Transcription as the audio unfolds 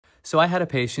So I had a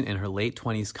patient in her late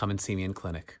 20s come and see me in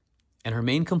clinic, and her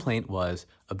main complaint was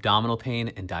abdominal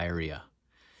pain and diarrhea.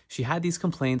 She had these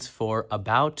complaints for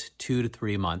about 2 to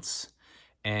 3 months,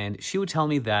 and she would tell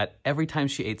me that every time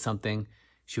she ate something,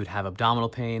 she would have abdominal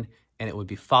pain, and it would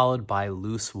be followed by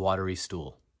loose, watery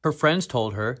stool. Her friends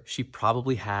told her she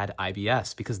probably had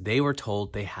IBS because they were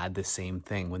told they had the same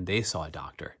thing when they saw a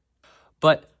doctor.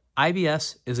 But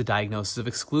IBS is a diagnosis of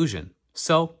exclusion,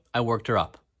 so I worked her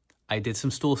up. I did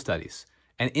some stool studies,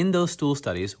 and in those stool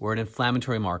studies were an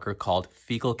inflammatory marker called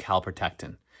fecal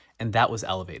calprotectin, and that was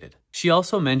elevated. She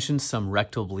also mentioned some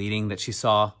rectal bleeding that she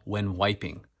saw when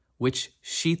wiping, which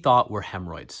she thought were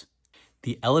hemorrhoids.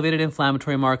 The elevated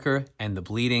inflammatory marker and the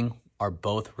bleeding are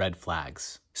both red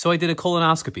flags. So I did a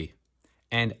colonoscopy,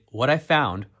 and what I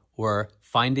found were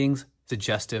findings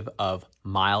suggestive of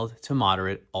mild to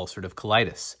moderate ulcerative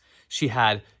colitis. She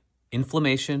had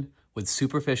inflammation with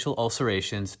superficial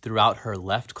ulcerations throughout her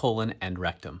left colon and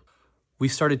rectum. We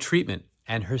started treatment,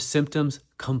 and her symptoms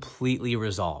completely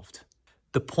resolved.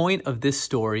 The point of this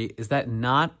story is that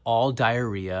not all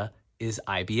diarrhea is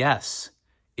IBS.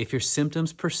 If your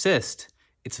symptoms persist,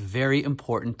 it's very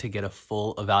important to get a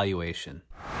full evaluation.